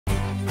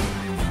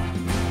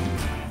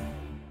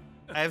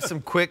I have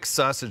some quick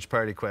sausage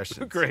party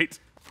questions. Great.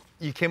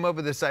 You came up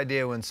with this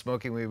idea when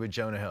smoking weed with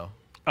Jonah Hill.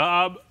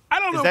 I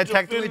don't know. Is that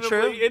technically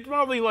true? It's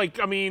probably like,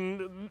 I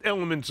mean,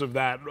 elements of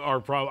that are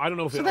probably, I don't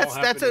know if it all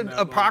happened that's an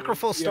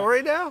apocryphal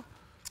story now?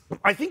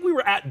 I think we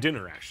were at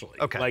dinner, actually.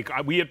 Okay. Like,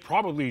 we had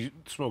probably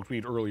smoked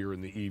weed earlier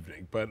in the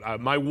evening,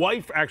 but my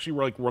wife actually,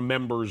 like,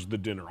 remembers the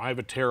dinner. I have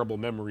a terrible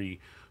memory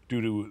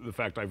due to the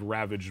fact I've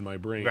ravaged my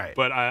brain. Right.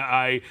 But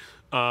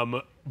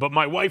but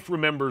my wife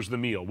remembers the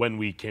meal when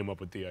we came up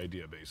with the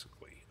idea,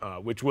 basically,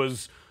 which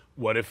was,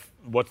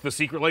 what's the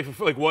secret life of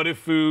food? Like, what if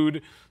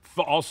food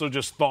also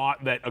just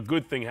thought that a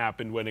good thing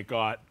happened when it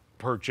got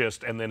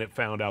purchased and then it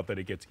found out that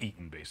it gets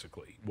eaten,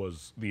 basically,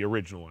 was the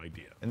original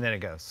idea. And then it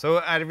goes. So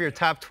out of your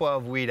top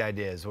 12 weed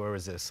ideas, where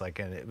was this?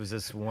 Like, was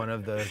this one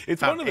of the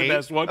It's top one of the 8?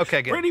 best ones.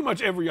 Okay, good. Pretty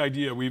much every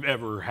idea we've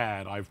ever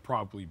had, I've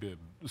probably been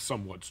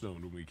somewhat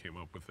stoned when we came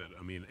up with it.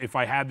 I mean, if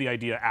I had the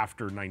idea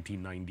after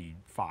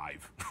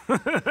 1995.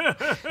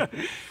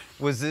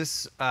 Was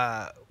this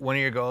one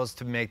of your goals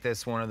to make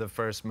this one of the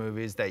first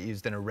movies that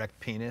used an erect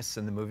penis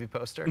in the movie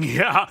poster?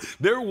 Yeah,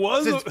 there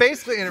was. So it's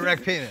basically an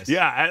erect penis.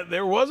 Yeah,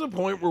 there was a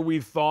point where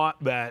we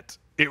thought that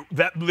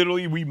that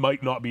literally we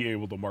might not be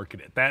able to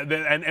market it.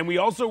 And we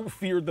also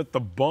feared that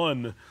the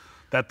bun,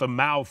 that the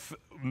mouth,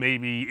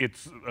 maybe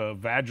its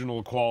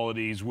vaginal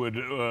qualities would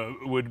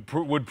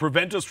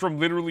prevent us from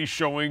literally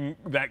showing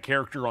that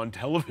character on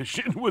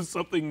television was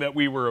something that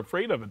we were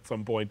afraid of at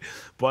some point.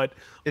 But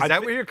is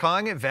that what you're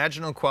calling it?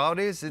 Vaginal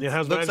qualities? It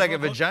looks like a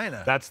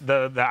vagina. That's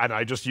and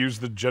I just used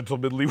the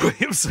gentlemanly way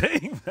of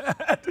saying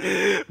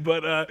that.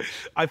 But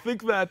I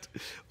think that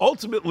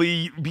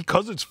ultimately,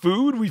 because it's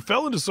food, we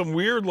fell into some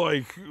weird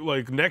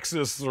like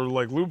nexus or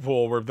like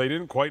loophole where they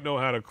didn't quite know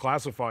how to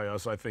classify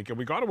us, I think, and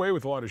we got away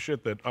with a lot of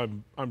shit that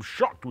I'm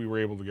shocked we were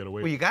able to get away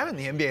with. Well, you got in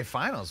the NBA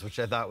Finals, which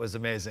I thought was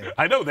amazing.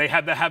 I know, they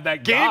had to have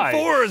that guy.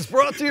 Game 4 is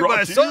brought to you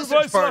by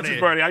Sausage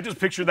Party. I just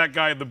pictured that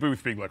guy in the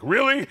booth being like,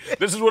 really?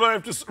 This is what I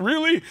have to,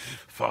 really?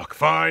 Fuck,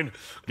 fine.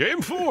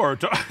 Game 4.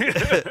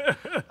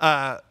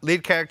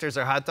 Lead characters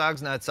are hot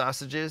dogs, not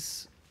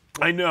sausages.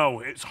 I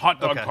know, it's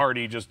Hot Dog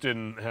Party just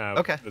didn't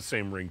have the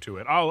same ring to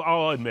it.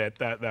 I'll admit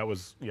that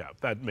was,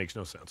 that makes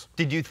no sense.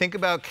 Did you think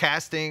about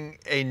casting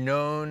a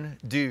known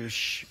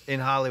douche in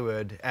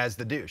Hollywood as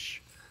the douche?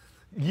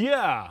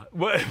 Yeah,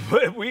 but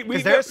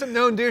because there are some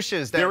known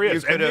douches that there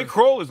is, and Nick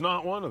Kroll is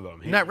not one of them.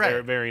 He's not right.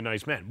 a very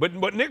nice man.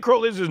 But Nick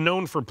Kroll is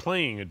known for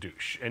playing a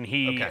douche, and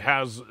he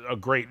has a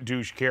great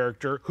douche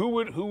character. Who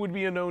would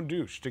be a known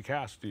douche to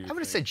cast? I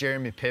would say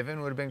Jeremy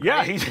Piven would have been great.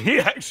 Yeah, he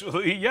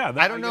actually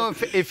I don't know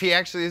if he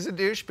actually is a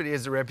douche, but he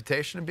has a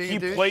reputation of being a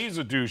douche. He plays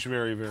a douche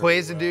very well.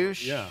 Plays a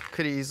douche. Yeah,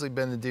 could have easily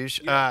been the douche.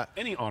 Yeah,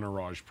 any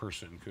entourage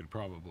person could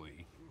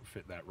probably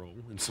fit that role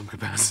in some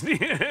capacity.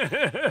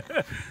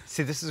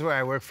 See, this is where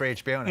I work for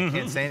HBO, and I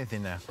can't say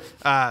anything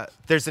now.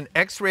 There's an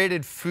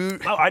X-rated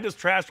food. Oh, I just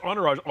trashed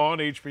Entourage on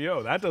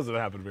HBO. That doesn't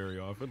happen very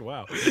often.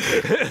 Wow.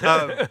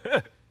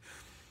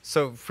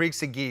 So,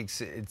 Freaks and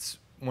Geeks, it's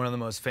one of the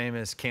most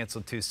famous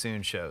canceled too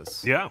soon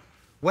shows. Yeah.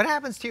 What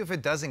happens to you if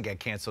it doesn't get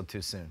canceled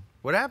too soon?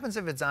 What happens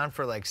if it's on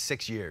for like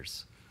 6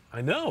 years?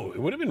 I know.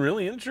 It would have been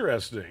really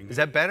interesting. Is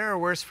that better or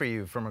worse for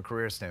you from a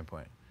career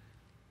standpoint?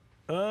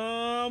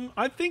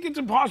 I think it's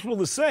impossible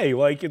to say.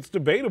 Like, it's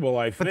debatable,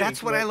 I think. But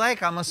that's what I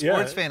like. I'm a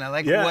sports fan. I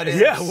like what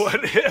ifs. Yeah,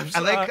 what ifs.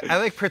 I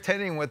like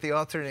pretending what the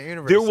alternate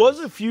universe There was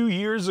is. a few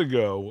years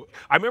ago,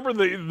 I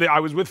remember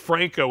I was with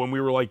Franco and we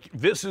were like,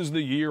 this is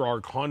the year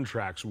our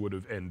contracts would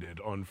have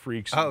ended on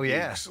Freaks and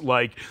Geeks.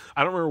 Like,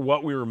 I don't remember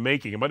what we were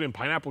making. It might have been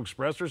Pineapple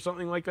Express or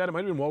something like that. It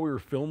might have been while we were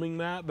filming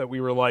that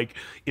we were like,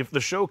 if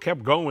the show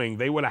kept going,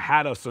 they would have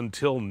had us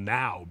until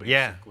now,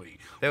 basically. Yeah.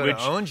 They would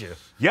have owned you.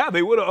 Yeah,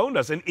 they would have owned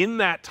us. And in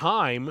that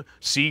time,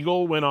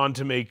 Siegel went on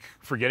to make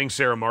Forgetting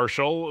Sarah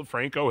Marshall.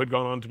 Franco had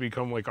gone on to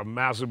become like a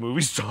massive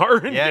movie star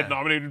and get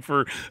nominated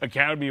for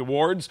Academy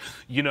Awards.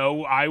 You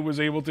know, I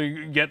was able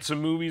to get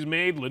some movies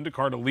made. Linda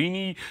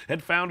Cardellini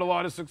had found a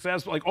lot of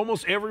success. Like,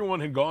 almost everyone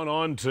had gone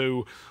on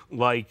to,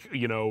 like,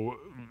 you know,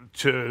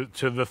 to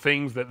the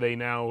things that they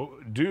now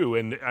do.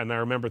 And I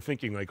remember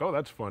thinking, like, oh,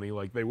 that's funny.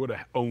 Like, they would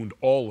have owned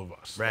all of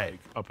us. Right. Like,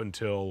 up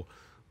until,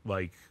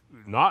 like,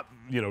 not,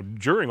 you know,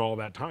 during all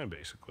that time,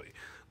 basically.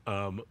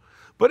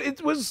 But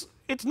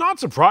it's not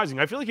surprising.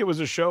 I feel like it was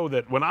a show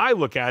that, when I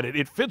look at it,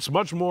 it fits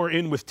much more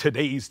in with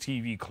today's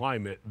TV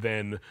climate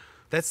than.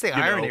 That's the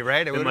irony,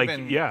 right? It would have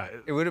been. Yeah.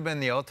 It would have been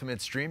the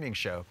ultimate streaming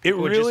show. It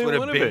really just would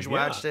have binge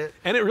watched it.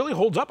 And it really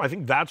holds up. I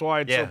think that's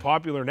why it's so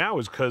popular now,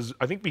 is because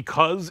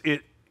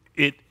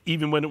it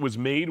even when it was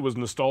made was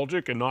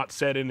nostalgic and not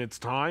set in its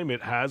time.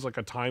 It has like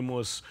a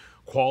timeless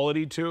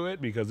quality to it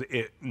because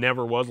it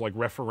never was like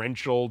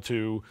referential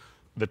to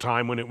the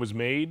time when it was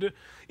made.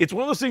 It's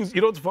one of those things,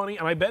 you know what's funny?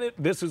 And I bet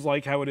this is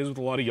like how it is with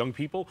a lot of young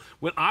people.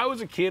 When I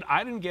was a kid,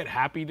 I didn't get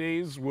Happy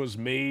Days was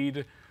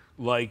made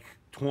like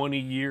 20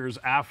 years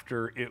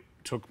after it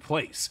took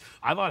place.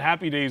 I thought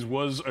Happy Days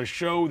was a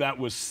show that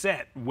was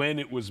set when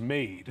it was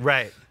made.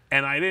 Right.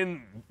 and I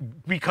didn't,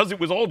 because it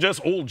was all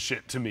just old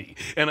shit to me,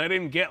 and I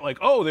didn't get like,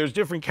 oh, there's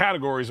different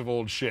categories of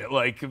old shit.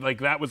 Like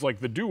that was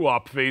like the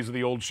doo-wop phase of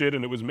the old shit,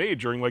 and it was made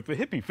during like the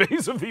hippie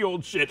phase of the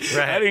old shit.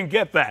 Right. I didn't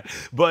get that.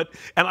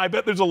 And I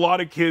bet there's a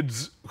lot of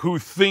kids who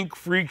think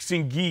Freaks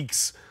and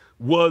Geeks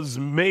was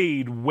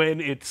made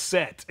when it's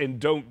set and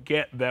don't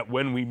get that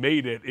when we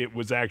made it, it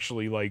was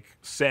actually like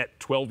set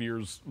 12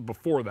 years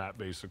before that,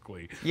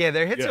 basically. Yeah,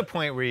 there hits a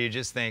point where you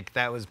just think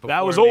that was before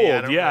That was me. old,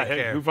 I don't yeah. really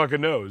care. Who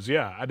fucking knows?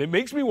 Yeah. And it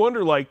makes me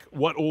wonder like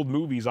what old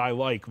movies I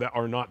like that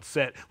are not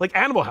set. Like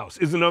Animal House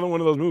is another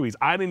one of those movies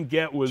I didn't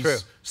get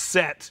was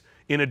set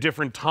in a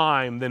different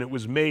time than it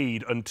was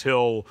made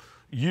until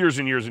years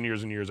and years and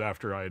years and years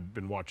after I had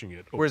been watching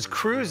it. Whereas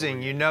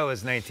Cruising, you know,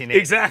 is 1980.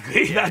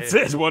 Exactly, that's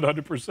it,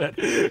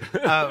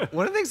 100%.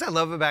 One of the things I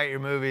love about your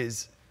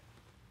movies,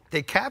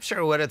 they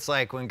capture what it's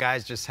like when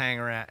guys just hang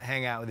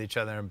out with each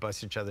other and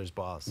bust each other's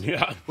balls.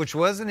 Yeah. Which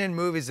wasn't in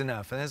movies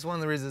enough, and that's one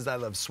of the reasons I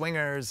love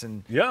Swingers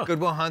and Yeah. Good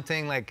Will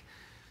Hunting. Like,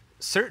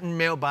 certain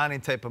male bonding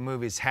type of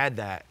movies had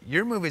that.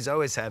 Your movies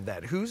always have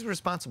that. Who's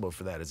responsible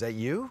for that? Is that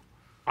you?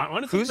 I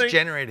honestly Who's think,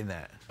 generating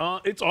that?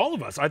 It's all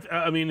of us.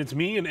 I mean, it's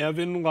me and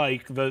Evan.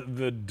 Like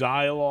the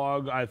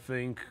dialogue, I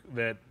think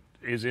that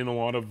is in a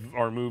lot of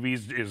our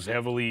movies is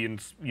heavily,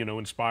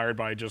 inspired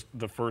by just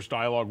the first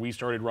dialogue we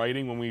started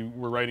writing when we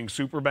were writing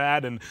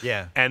Superbad,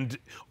 and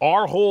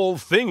our whole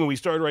thing when we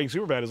started writing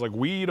Superbad is like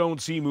we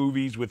don't see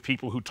movies with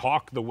people who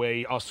talk the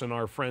way us and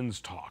our friends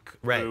talk.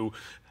 Right. Who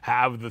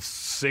have the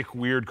sick,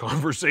 weird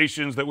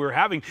conversations that we're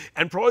having.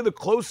 And probably the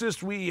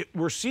closest we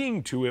were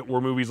seeing to it were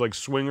movies like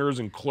Swingers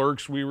and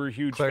Clerks we were a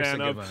huge fan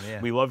of. One,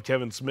 yeah. We love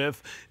Kevin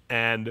Smith.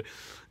 And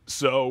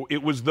so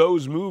it was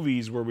those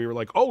movies where we were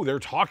like, oh, they're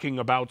talking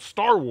about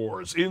Star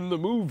Wars in the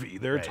movie.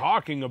 They're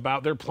talking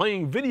about, they're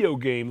playing video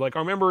games. Like I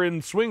remember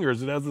in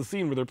Swingers, it has the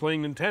scene where they're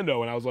playing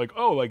Nintendo. And I was like,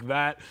 oh, like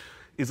that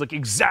is like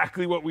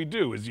exactly what we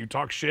do is you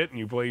talk shit and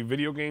you play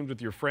video games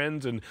with your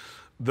friends. And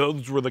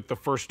those were like the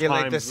first times.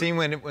 Yeah, like the scene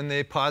when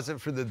they pause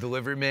it for the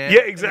delivery man.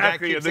 Yeah,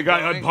 exactly. And the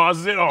guy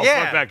unpauses it. Oh,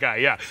 yeah. fuck that guy.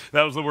 Yeah,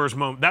 that was the worst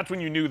moment. That's when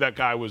you knew that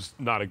guy was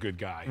not a good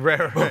guy. Right.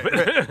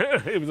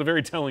 It was a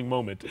very telling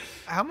moment.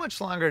 How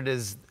much longer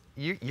does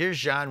your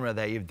genre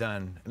that you've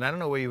done, and I don't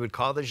know what you would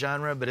call the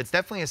genre, but it's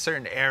definitely a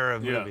certain era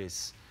of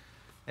movies.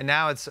 And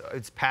now it's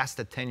past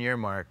the 10-year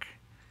mark.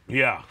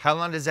 Yeah. How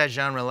long does that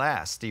genre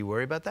last? Do you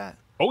worry about that?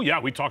 Oh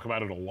yeah, we talk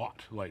about it a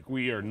lot. Like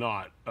we are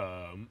not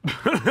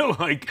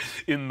like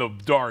in the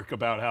dark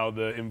about how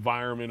the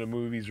environment of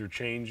movies are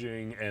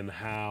changing and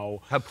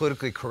how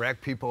politically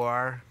correct people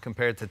are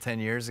compared to 10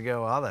 years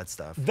ago, all that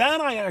stuff.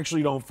 That I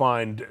actually don't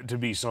find to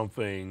be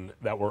something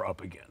that we're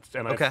up against.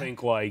 And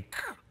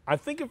I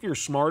think if you're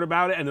smart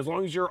about it and as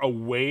long as you're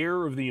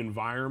aware of the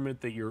environment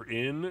that you're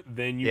in,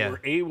 then you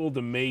are able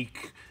to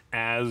make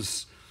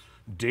as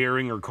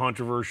daring or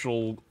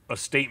controversial a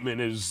statement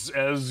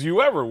as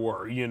you ever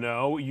were,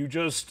 You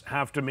just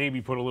have to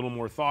maybe put a little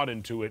more thought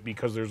into it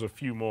because there's a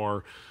few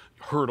more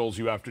hurdles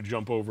you have to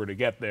jump over to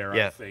get there,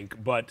 I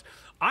think. But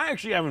I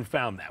actually haven't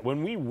found that.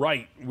 When we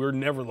write, we're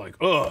never like,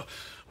 ugh,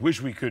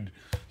 wish we could,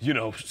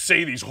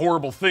 say these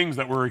horrible things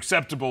that were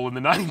acceptable in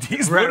the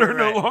 90s that are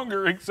no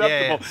longer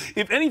acceptable.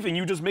 If anything,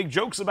 you just make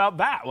jokes about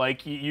that.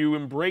 Like, you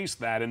embrace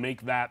that and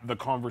make that the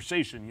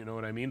conversation, you know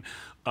what I mean?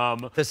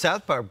 The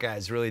South Park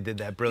guys really did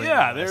that brilliantly.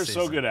 Yeah, they're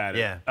so good at it.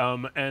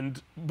 Yeah.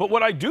 But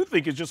what I do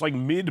think is just like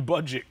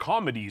mid-budget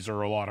comedies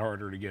are a lot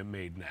harder to get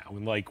made now.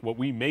 And like what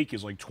we make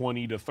is like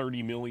 $20 to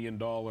 $30 million.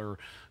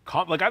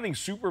 Like I think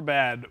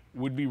Superbad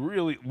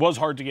was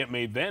hard to get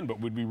made then,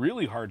 but would be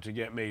really hard to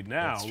get made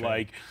now. That's true.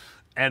 Like,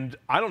 and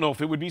I don't know if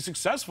it would be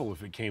successful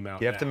if it came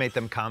out. You have now. to make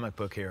them comic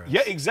book heroes.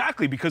 Yeah,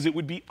 exactly, because it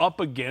would be up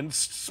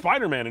against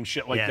Spider-Man and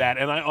shit like that.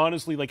 And I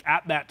honestly, like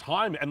at that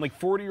time, and like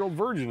 40-Year-Old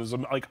Virgin is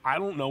like, I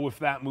don't know if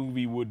that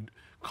movie would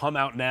come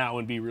out now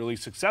and be really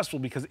successful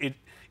because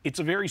it's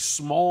a very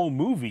small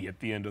movie at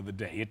the end of the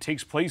day. It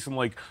takes place in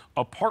like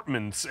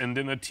apartments and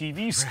in a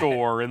TV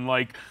store and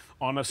like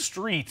on a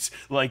street.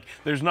 Like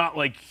there's not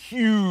like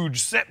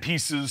huge set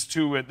pieces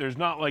to it. There's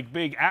not like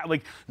big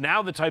like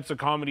now the types of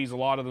comedies, a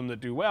lot of them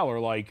that do well are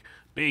like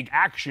big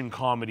action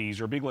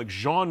comedies or big like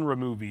genre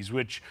movies,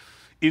 which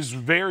is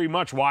very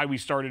much why we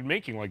started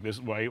making like this,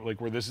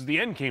 like where This Is the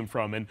End came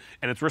from, and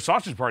it's where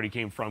Sausage Party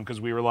came from, because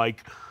we were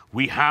like,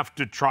 we have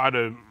to try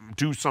to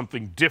do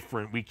something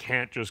different. We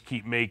can't just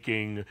keep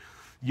making,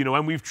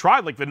 and we've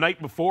tried, like The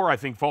Night Before, I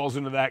think falls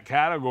into that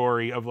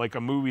category of like a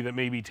movie that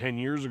maybe 10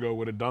 years ago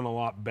would have done a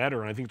lot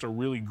better. And I think it's a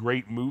really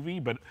great movie,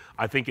 but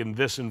I think in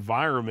this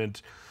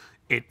environment,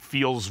 it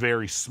feels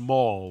very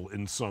small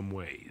in some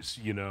ways,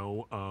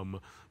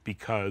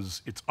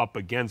 because it's up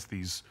against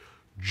these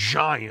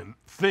giant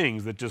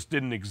things that just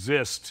didn't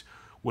exist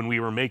when we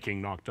were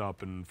making Knocked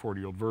Up and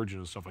 40-Year-Old Virgin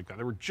and stuff like that.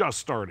 They were just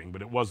starting, but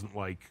there wasn't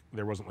like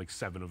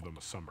 7 of them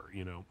a summer,